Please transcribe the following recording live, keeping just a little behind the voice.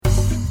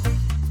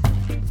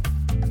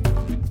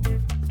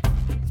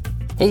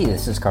Hey,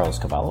 this is Carlos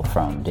Cavallo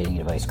from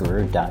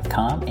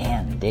datingadviceguru.com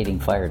and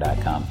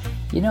datingfire.com.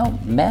 You know,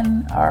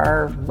 men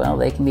are, well,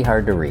 they can be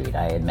hard to read,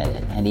 I admit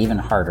it. And even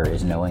harder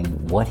is knowing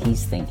what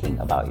he's thinking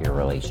about your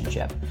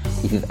relationship.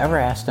 If you've ever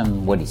asked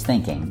him what he's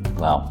thinking,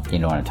 well, you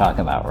know what I'm talking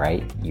about,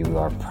 right? You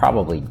are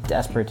probably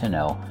desperate to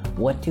know,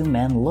 what do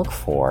men look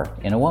for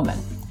in a woman?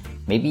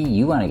 Maybe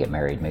you want to get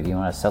married, maybe you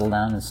want to settle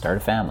down and start a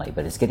family,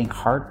 but it's getting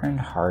harder and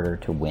harder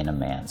to win a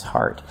man's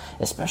heart,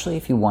 especially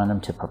if you want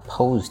him to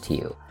propose to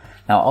you.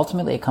 Now,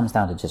 ultimately, it comes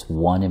down to just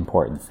one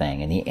important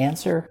thing, and the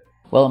answer,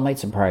 well, it might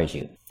surprise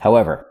you.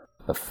 However,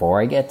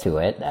 before I get to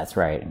it, that's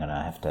right, I'm going to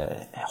have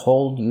to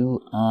hold you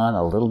on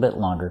a little bit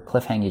longer,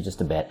 cliffhang you just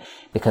a bit,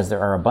 because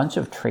there are a bunch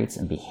of traits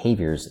and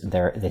behaviors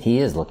there that he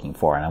is looking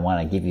for, and I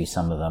want to give you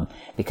some of them,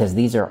 because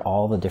these are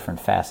all the different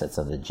facets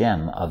of the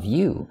gem of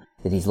you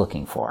that he's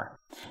looking for.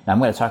 Now, I'm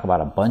going to talk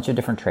about a bunch of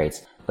different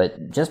traits,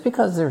 but just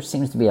because there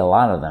seems to be a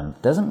lot of them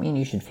doesn't mean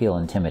you should feel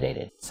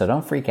intimidated, so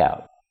don't freak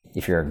out.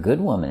 If you're a good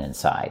woman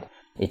inside,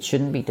 it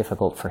shouldn't be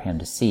difficult for him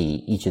to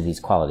see each of these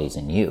qualities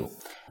in you.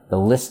 The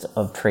list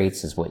of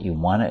traits is what you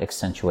want to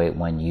accentuate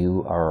when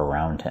you are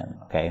around him,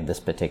 okay? This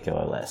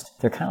particular list.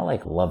 They're kind of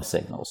like love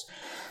signals.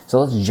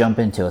 So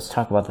let's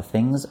talk about the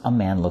things a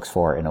man looks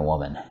for in a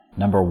woman.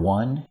 Number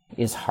one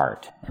is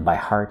heart. And by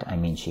heart, I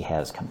mean she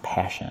has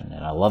compassion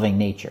and a loving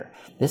nature.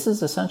 This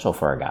is essential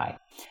for a guy.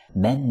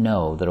 Men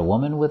know that a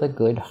woman with a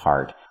good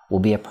heart will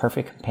be a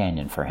perfect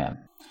companion for him.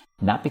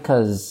 Not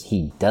because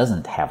he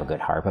doesn't have a good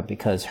heart, but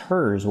because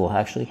hers will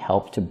actually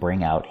help to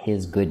bring out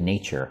his good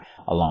nature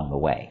along the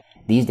way.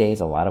 These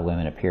days, a lot of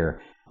women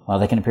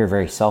they can appear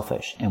very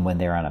selfish. And when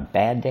they're on a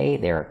bad day,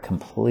 they're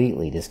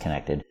completely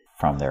disconnected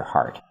from their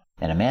heart.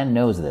 And a man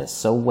knows this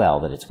so well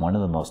that it's one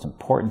of the most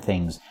important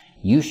things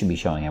you should be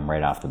showing him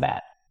right off the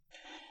bat.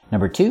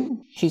 Number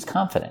two, she's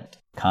confident.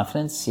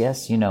 Confidence,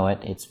 yes, you know it.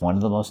 It's one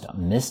of the most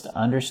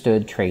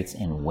misunderstood traits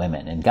in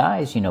women. And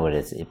guys, you know what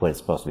it's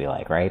supposed to be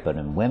like, right? But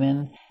in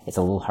women, it's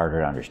a little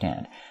harder to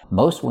understand.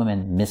 Most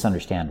women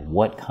misunderstand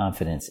what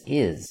confidence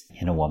is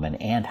in a woman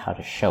and how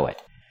to show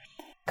it.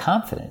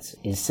 Confidence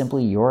is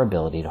simply your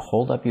ability to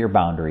hold up your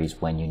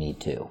boundaries when you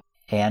need to,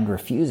 and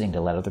refusing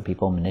to let other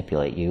people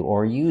manipulate you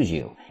or use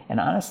you. And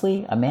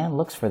honestly, a man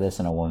looks for this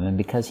in a woman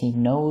because he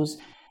needs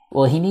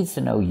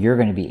to know you're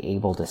going to be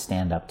able to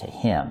stand up to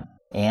him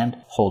and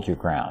hold your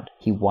ground.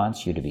 He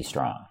wants you to be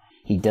strong.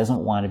 He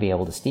doesn't want to be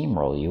able to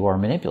steamroll you or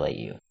manipulate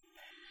you.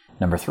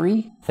 Number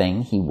three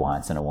thing he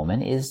wants in a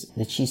woman is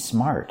that she's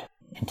smart.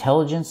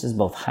 Intelligence is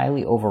both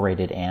highly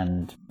overrated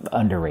and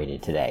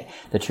underrated today.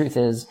 The truth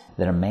is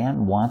that a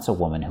man wants a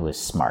woman who is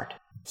smart.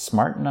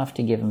 Smart enough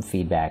to give him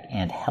feedback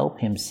and help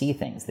him see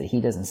things that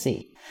he doesn't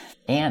see.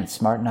 And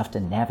smart enough to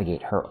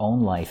navigate her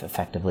own life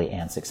effectively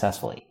and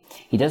successfully.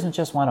 He doesn't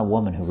just want a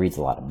woman who reads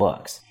a lot of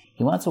books.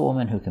 He wants a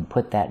woman who can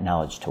put that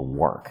knowledge to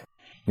work.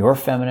 Your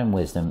feminine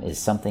wisdom is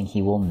something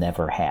he will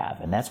never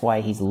have, and that's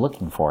why he's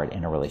looking for it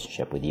in a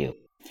relationship with you.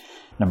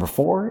 Number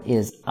four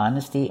is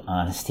honesty,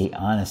 honesty,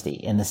 honesty.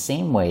 In the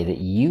same way that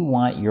you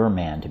want your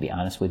man to be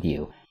honest with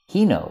you,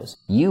 he knows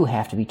you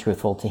have to be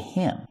truthful to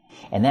him.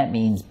 And that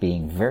means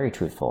being very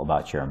truthful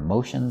about your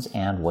emotions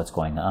and what's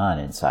going on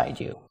inside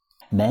you.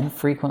 Men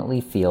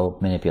frequently feel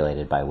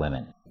manipulated by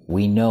women.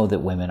 We know that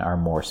women are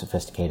more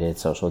sophisticated at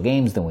social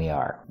games than we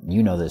are.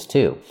 You know this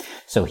too.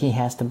 So he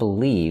has to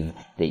believe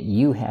that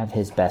you have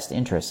his best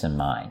interests in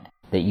mind,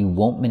 that you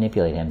won't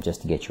manipulate him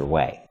just to get your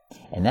way.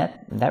 And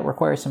that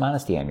requires some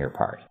honesty on your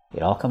part.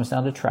 It all comes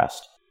down to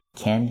trust.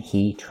 Can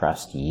he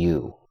trust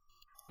you?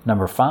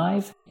 Number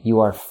five, you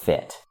are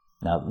fit.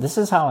 Now, this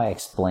is how I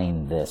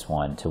explained this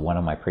one to one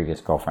of my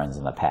previous girlfriends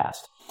in the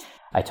past.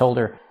 I told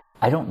her,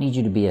 I don't need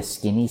you to be a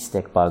skinny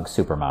stick bug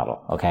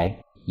supermodel,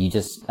 okay?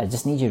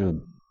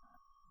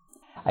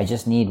 I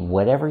just need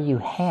whatever you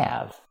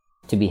have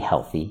to be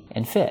healthy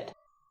and fit.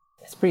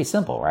 It's pretty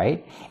simple,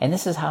 right? And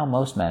this is how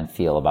most men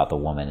feel about the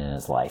woman in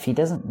his life. He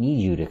doesn't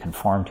need you to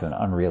conform to an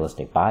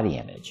unrealistic body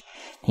image.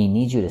 He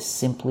needs you to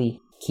simply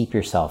keep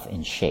yourself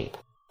in shape.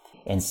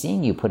 And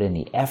seeing you put in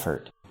the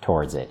effort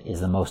towards it is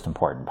the most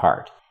important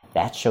part.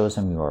 That shows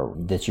him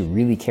that you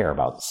really care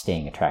about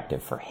staying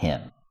attractive for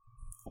him.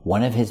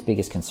 One of his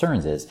biggest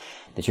concerns is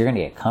that you're going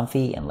to get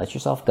comfy and let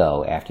yourself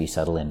go after you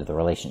settle into the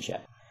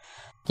relationship.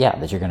 Yeah,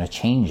 that you're going to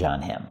change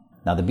on him.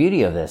 Now, the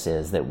beauty of this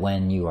is that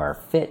when you are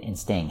fit and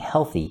staying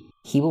healthy,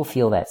 he will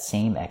feel that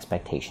same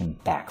expectation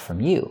back from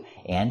you,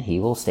 and he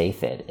will stay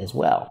fit as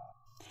well.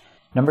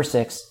 Number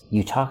six,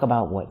 you talk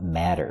about what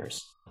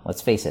matters.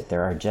 Let's face it,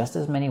 there are just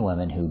as many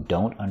women who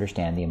don't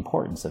understand the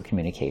importance of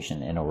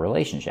communication in a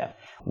relationship.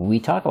 We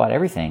talk about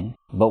everything,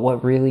 but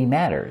what really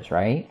matters,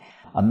 right?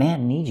 A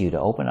man needs you to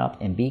open up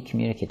and be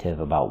communicative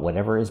about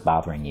whatever is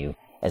bothering you,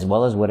 as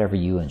well as whatever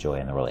you enjoy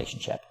in the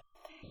relationship.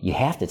 You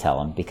have to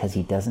tell him because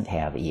he doesn't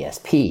have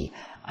ESP.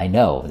 I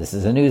know, this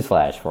is a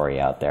newsflash for you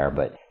out there,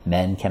 but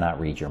men cannot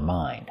read your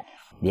mind.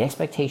 The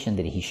expectation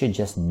that he should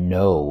just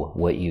know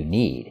what you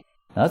need.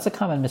 Now, that's a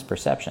common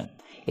misperception.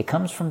 It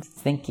comes from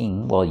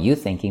you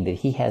thinking that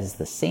he has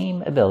the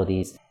same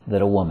abilities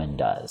that a woman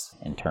does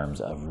in terms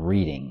of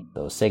reading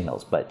those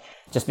signals. But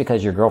just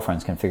because your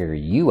girlfriends can figure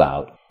you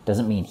out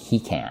doesn't mean he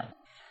can.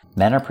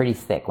 Men are pretty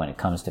thick when it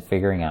comes to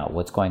figuring out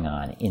what's going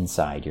on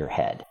inside your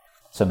head.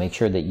 So make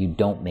sure that you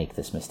don't make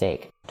this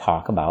mistake.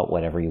 Talk about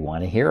whatever you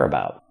want to hear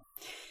about.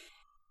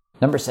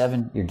 Number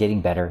 7, you're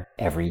getting better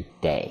every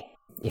day.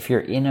 If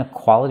you're in a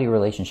quality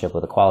relationship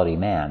with a quality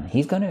man,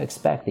 he's going to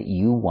expect that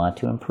you want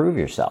to improve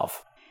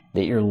yourself,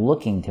 that you're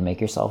looking to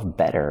make yourself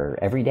better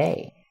every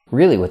day.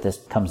 Really what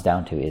this comes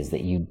down to is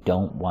that you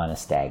don't want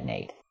to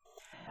stagnate.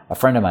 A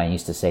friend of mine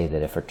used to say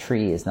that if a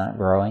tree is not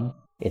growing,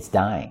 it's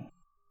dying.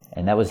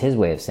 And that was his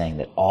way of saying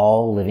that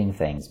all living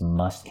things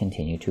must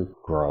continue to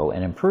grow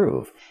and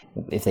improve.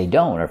 If they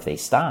don't, or if they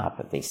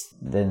stop,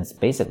 then it's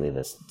basically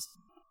the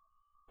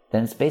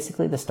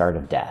start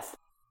of death.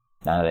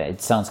 Now, it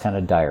sounds kind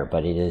of dire,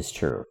 but it is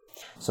true.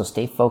 So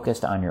stay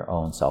focused on your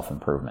own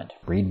self-improvement.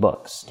 Read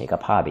books, take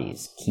up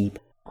hobbies, keep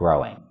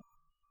growing.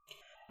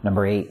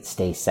 Number 8,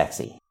 stay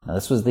sexy. Now,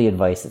 this was the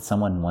advice that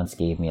someone once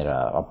gave me at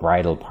a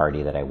bridal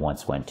party that I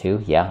once went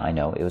to. Yeah, I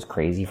know, it was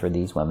crazy for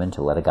these women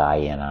to let a guy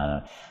in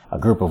on a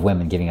group of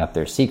women giving up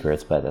their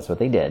secrets, but that's what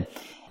they did.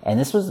 And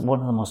this was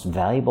one of the most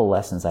valuable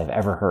lessons I've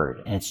ever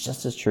heard, and it's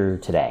just as true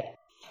today.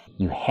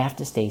 You have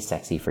to stay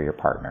sexy for your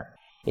partner.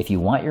 If you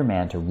want your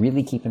man to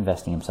really keep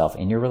investing himself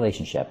in your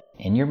relationship,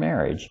 in your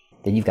marriage,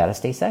 then you've got to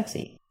stay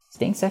sexy.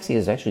 Staying sexy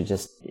is actually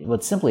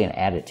it's simply an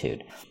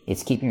attitude.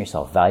 It's keeping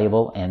yourself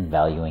valuable and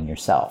valuing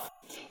yourself.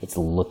 It's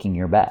looking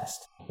your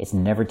best. It's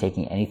never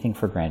taking anything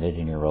for granted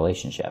in your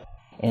relationship.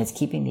 And it's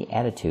keeping the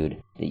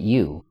attitude that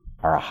you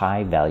are a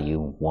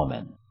high-value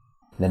woman.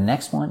 The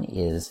next one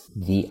is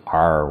the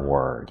R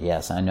word.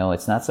 Yes, I know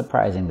it's not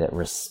surprising that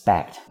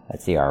respect,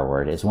 that's the R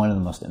word, is one of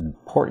the most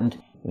important,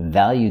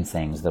 valued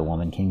things that a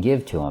woman can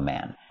give to a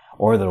man.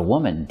 Or that a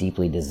woman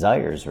deeply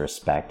desires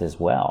respect as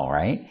well,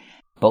 right?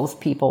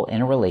 Both people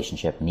in a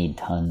relationship need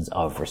tons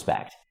of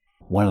respect.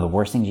 One of the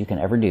worst things you can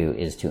ever do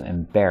is to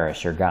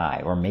embarrass your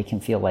guy or make him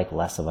feel like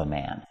less of a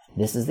man.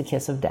 This is the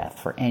kiss of death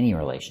for any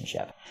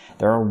relationship.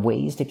 There are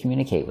ways to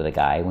communicate with a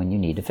guy when you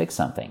need to fix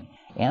something,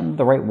 and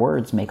the right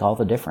words make all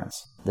the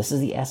difference. This is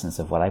the essence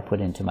of what I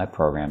put into my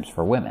programs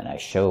for women. I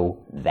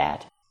show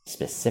that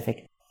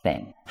specific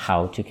thing,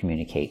 how to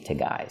communicate to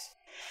guys.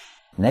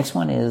 The next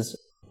one is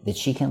that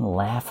she can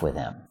laugh with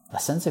him. A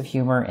sense of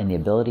humor and the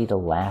ability to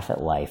laugh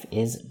at life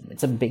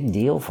it's a big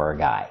deal for a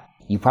guy.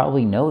 You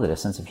probably know that a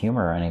sense of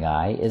humor in a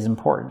guy is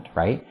important,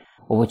 right?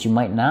 Well, what you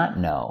might not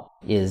know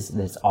is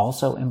that it's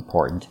also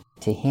important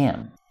to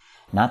him.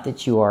 Not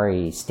that you are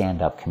a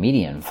stand-up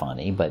comedian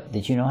funny, but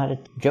that you know how to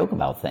joke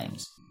about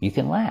things. You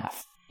can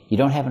laugh. You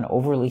don't have an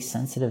overly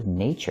sensitive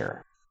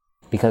nature.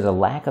 Because a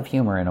lack of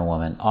humor in a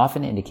woman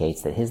often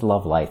indicates that his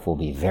love life will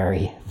be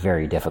very,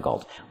 very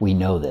difficult. We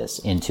know this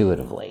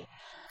intuitively.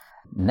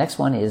 Next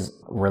one is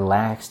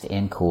relaxed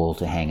and cool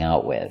to hang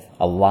out with.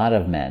 A lot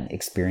of men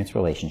experience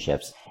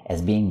relationships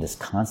as being this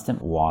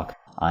constant walk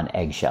on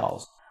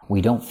eggshells. We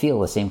don't feel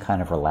the same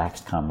kind of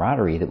relaxed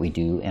camaraderie that we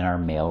do in our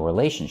male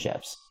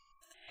relationships.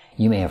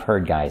 You may have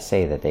heard guys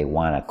say that they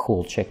want a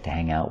cool chick to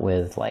hang out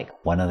with, like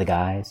one of the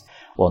guys.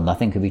 Well,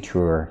 nothing could be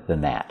truer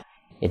than that.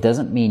 It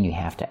doesn't mean you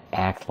have to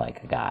act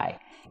like a guy.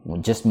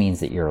 It just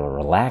means that you're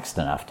relaxed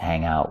enough to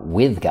hang out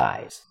with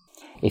guys.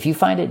 If you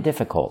find it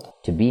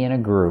difficult to be in a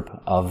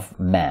group of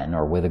men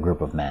or with a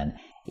group of men,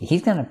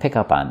 he's going to pick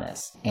up on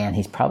this, and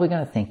he's probably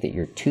going to think that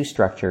you're too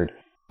structured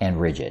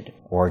and rigid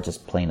or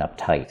just plain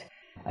uptight.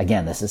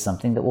 Again, this is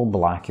something that will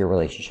block your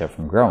relationship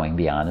from growing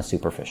beyond a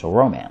superficial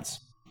romance.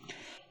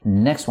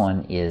 Next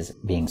one is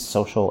being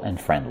social and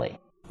friendly.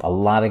 A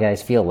lot of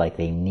guys feel like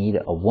they need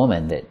a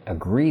woman that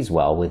agrees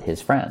well with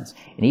his friends.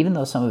 And even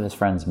though some of his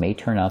friends may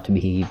turn out to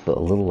be a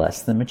little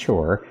less than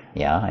mature,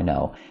 yeah, I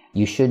know,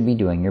 you should be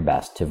doing your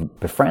best to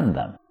befriend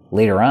them.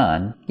 Later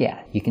on,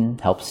 yeah, you can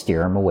help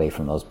steer them away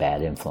from those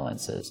bad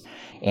influences.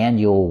 And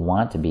you'll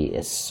want to be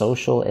as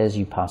social as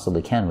you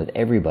possibly can with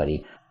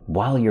everybody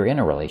while you're in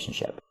a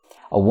relationship.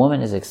 A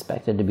woman is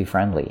expected to be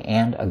friendly,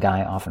 and a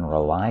guy often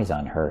relies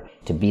on her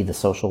to be the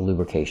social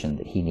lubrication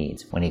that he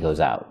needs when he goes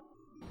out.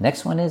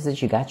 Next one is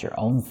that you got your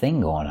own thing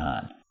going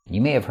on.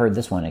 You may have heard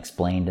this one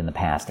explained in the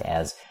past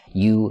as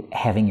you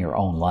having your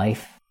own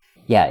life.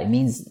 Yeah, it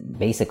means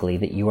basically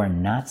that you are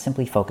not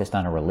simply focused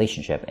on a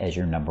relationship as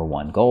your number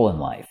one goal in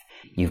life.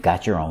 You've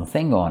got your own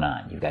thing going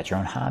on. You've got your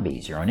own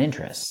hobbies, your own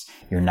interests.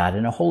 You're not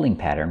in a holding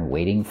pattern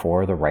waiting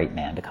for the right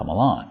man to come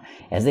along.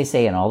 As they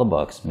say in all the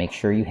books, make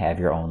sure you have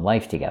your own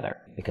life together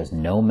because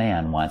no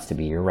man wants to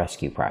be your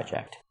rescue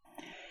project.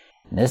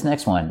 And this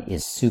next one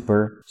is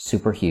super,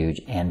 super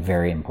huge and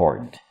very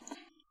important.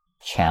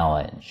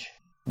 Challenge.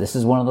 This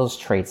is one of those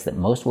traits that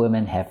most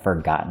women have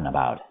forgotten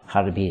about,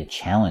 how to be a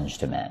challenge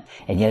to men.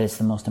 And yet it's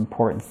the most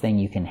important thing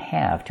you can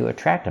have to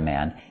attract a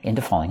man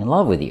into falling in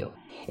love with you.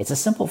 It's a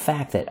simple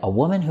fact that a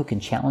woman who can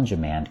challenge a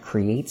man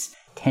creates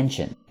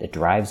tension that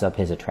drives up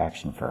his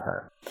attraction for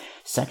her.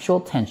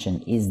 Sexual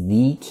tension is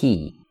the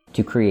key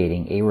to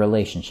creating a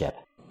relationship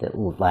that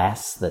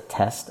lasts the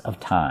test of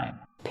time.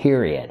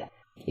 period.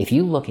 If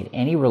you look at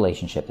any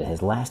relationship that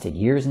has lasted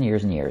years and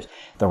years and years,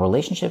 the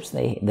relationships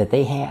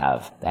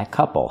that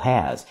couple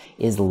has,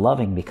 is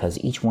loving because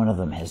each one of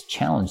them has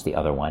challenged the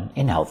other one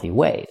in healthy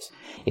ways.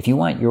 If you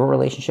want your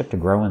relationship to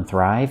grow and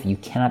thrive, you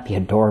cannot be a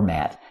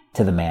doormat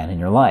to the man in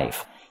your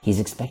life.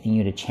 He's expecting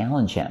you to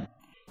challenge him.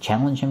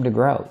 Challenge him to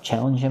grow.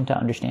 Challenge him to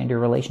understand your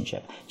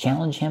relationship.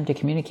 Challenge him to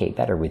communicate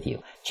better with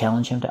you.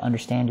 Challenge him to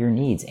understand your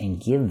needs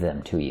and give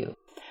them to you.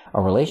 A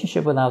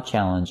relationship without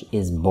challenge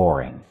is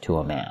boring to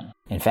a man.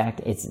 In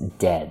fact, it's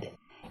dead.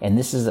 And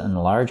this is in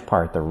large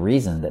part the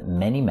reason that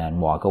many men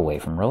walk away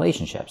from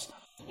relationships.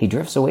 He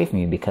drifts away from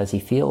you because he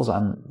feels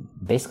on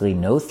basically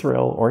no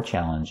thrill or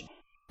challenge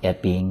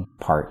at being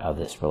part of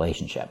this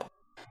relationship.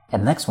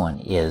 And the next one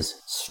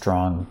is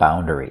strong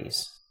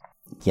boundaries.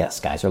 Yes,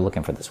 guys are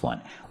looking for this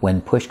one.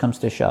 When push comes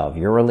to shove,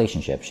 your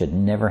relationship should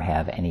never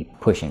have any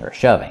pushing or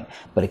shoving.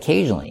 But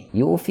occasionally,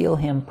 you will feel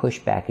him push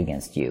back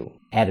against you,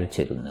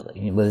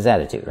 attitudinally, with his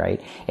attitude, right?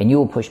 And you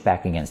will push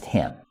back against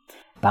him.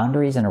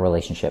 Boundaries in a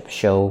relationship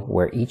show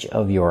where each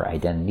of your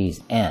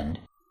identities end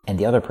and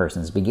the other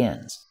person's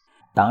begins.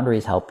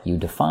 Boundaries help you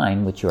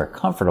define what you are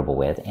comfortable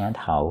with and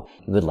how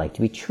you would like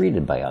to be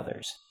treated by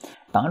others.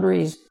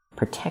 Boundaries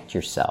protect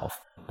yourself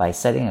by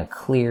setting a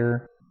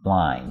clear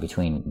line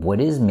between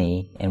what is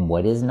me and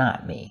what is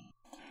not me.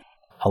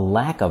 A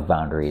lack of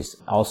boundaries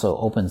also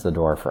opens the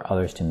door for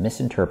others to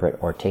misinterpret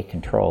or take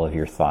control of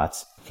your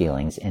thoughts,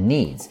 feelings, and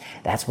needs.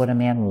 That's what a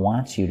man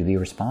wants you to be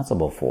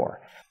responsible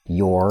for,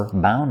 your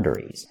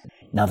boundaries.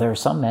 Now, there are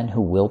some men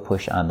who will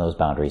push on those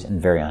boundaries in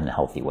very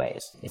unhealthy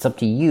ways. It's up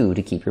to you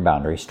to keep your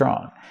boundaries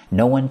strong.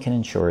 No one can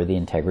ensure the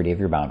integrity of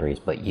your boundaries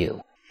but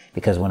you.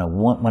 Because when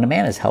a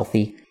man is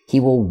healthy, he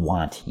will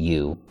want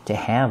you to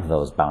have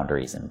those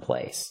boundaries in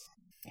place.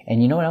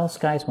 And you know what else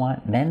guys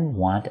want? Men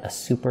want a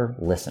super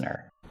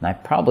listener. And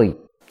I've probably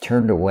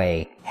turned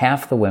away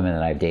half the women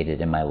that I've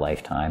dated in my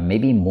lifetime,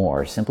 maybe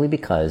more, simply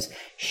because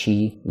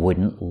she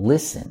wouldn't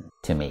listen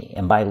to me.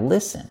 And by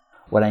listen,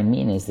 what I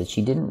mean is that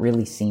she didn't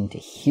really seem to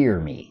hear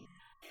me.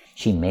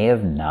 She may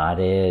have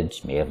nodded,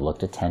 she may have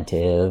looked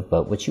attentive,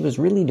 but what she was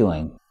really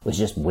doing was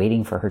just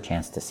waiting for her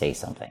chance to say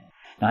something.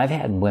 Now, I've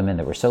had women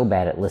that were so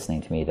bad at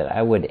listening to me that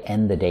I would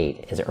end the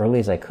date as early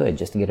as I could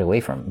just to get away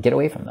from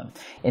them.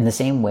 In the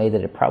same way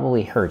that it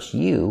probably hurts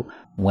you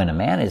when a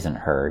man isn't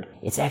heard,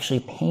 it's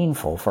actually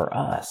painful for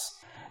us.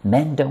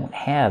 Men don't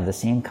have the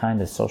same kind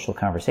of social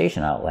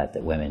conversation outlet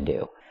that women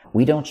do.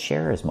 We don't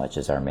share as much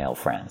as our male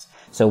friends.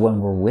 So when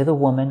we're with a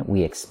woman,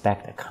 we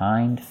expect a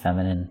kind,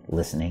 feminine,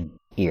 listening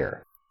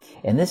ear.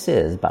 And this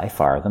is, by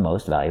far, the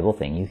most valuable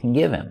thing you can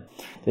give him.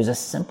 There's a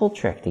simple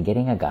trick to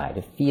getting a guy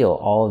to feel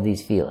all of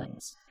these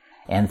feelings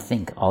and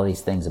think all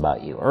these things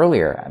about you.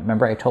 Earlier,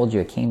 remember I told you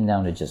it came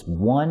down to just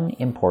one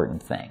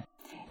important thing.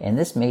 And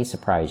this may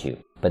surprise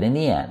you, but in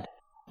the end,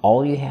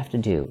 all you have to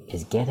do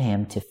is get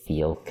him to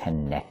feel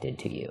connected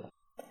to you.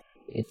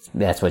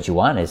 That's what you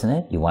want, isn't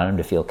it? You want him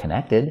to feel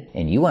connected,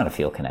 and you want to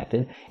feel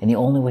connected. And the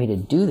only way to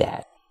do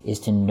that is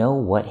to know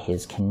what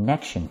his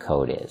connection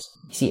code is.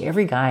 You see,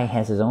 every guy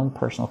has his own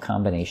personal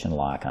combination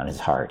lock on his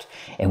heart.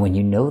 And when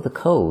you know the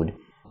code,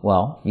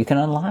 well, you can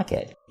unlock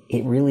it.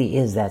 It really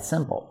is that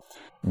simple.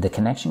 The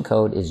connection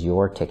code is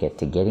your ticket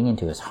to getting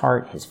into his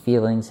heart, his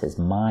feelings, his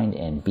mind,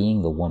 and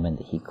being the woman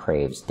that he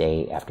craves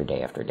day after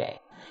day after day.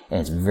 And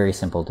it's very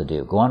simple to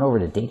do. Go on over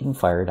to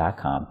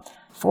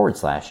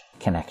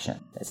datingfire.com/connection.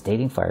 That's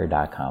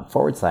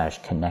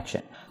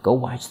datingfire.com/connection. Go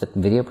watch the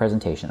video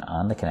presentation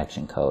on the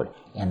connection code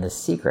and the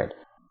secret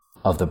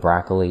of the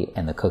broccoli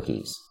and the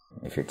cookies.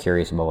 If you're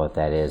curious about what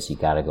that is, you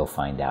got to go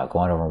find out. Go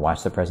on over and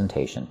watch the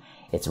presentation.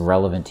 It's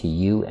relevant to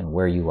you and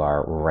where you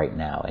are right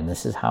now. And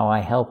this is how I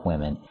help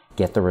women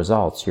get the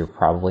results you're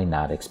probably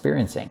not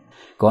experiencing.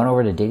 Go on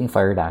over to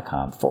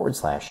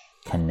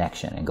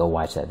datingfire.com/connection and go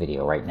watch that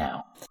video right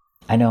now.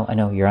 I know,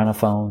 you're on a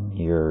phone,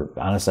 you're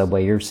on a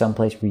subway, you're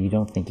someplace where you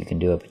don't think you can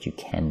do it, but you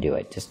can do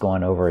it. Just go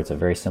on over. It's a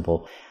very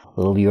simple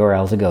little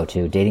URL to go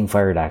to,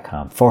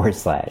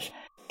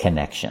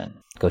 datingfire.com/connection.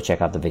 Go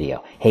check out the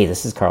video. Hey,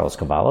 this is Carlos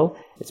Cavallo.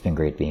 It's been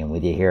great being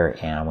with you here,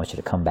 and I want you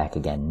to come back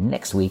again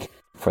next week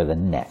for the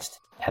next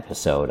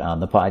episode on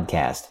the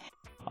podcast.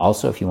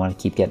 Also, if you want to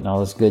keep getting all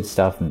this good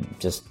stuff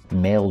just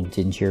mailed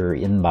into your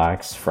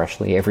inbox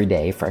freshly every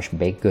day, fresh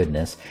baked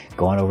goodness,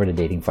 go on over to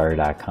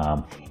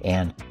datingfire.com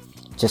and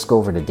just go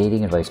over to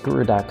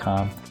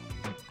datingadviceguru.com,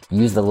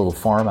 use the little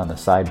form on the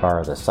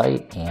sidebar of the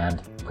site,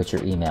 and put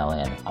your email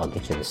in. I'll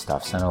get you the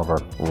stuff sent over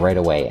right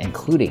away,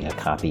 including a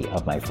copy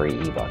of my free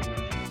ebook.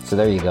 So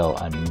there you go,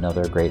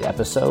 another great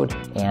episode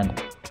and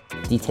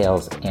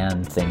details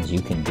and things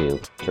you can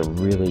do to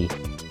really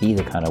be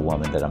the kind of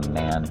woman that a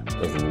man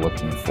is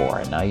looking for.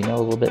 And now you know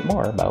a little bit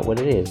more about what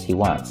it is he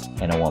wants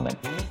in a woman.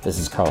 This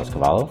is Carlos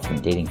Cavallo from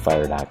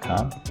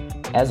datingfire.com.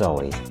 As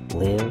always,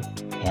 live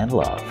and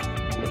love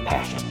with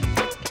passion.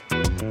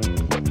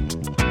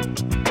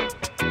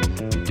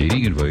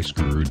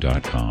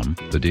 datingadviceguru.com,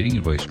 the Dating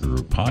Advice Guru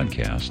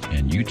podcast,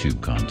 and YouTube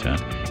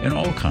content, and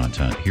all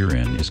content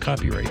herein is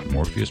copyright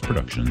Morpheus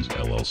Productions,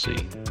 LLC.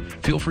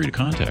 Feel free to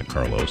contact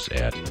Carlos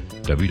at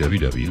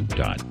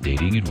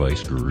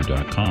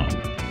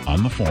www.datingadviceguru.com,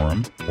 on the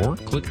forum, or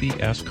click the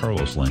Ask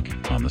Carlos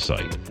link on the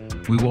site.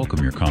 We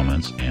welcome your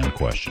comments and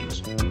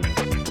questions.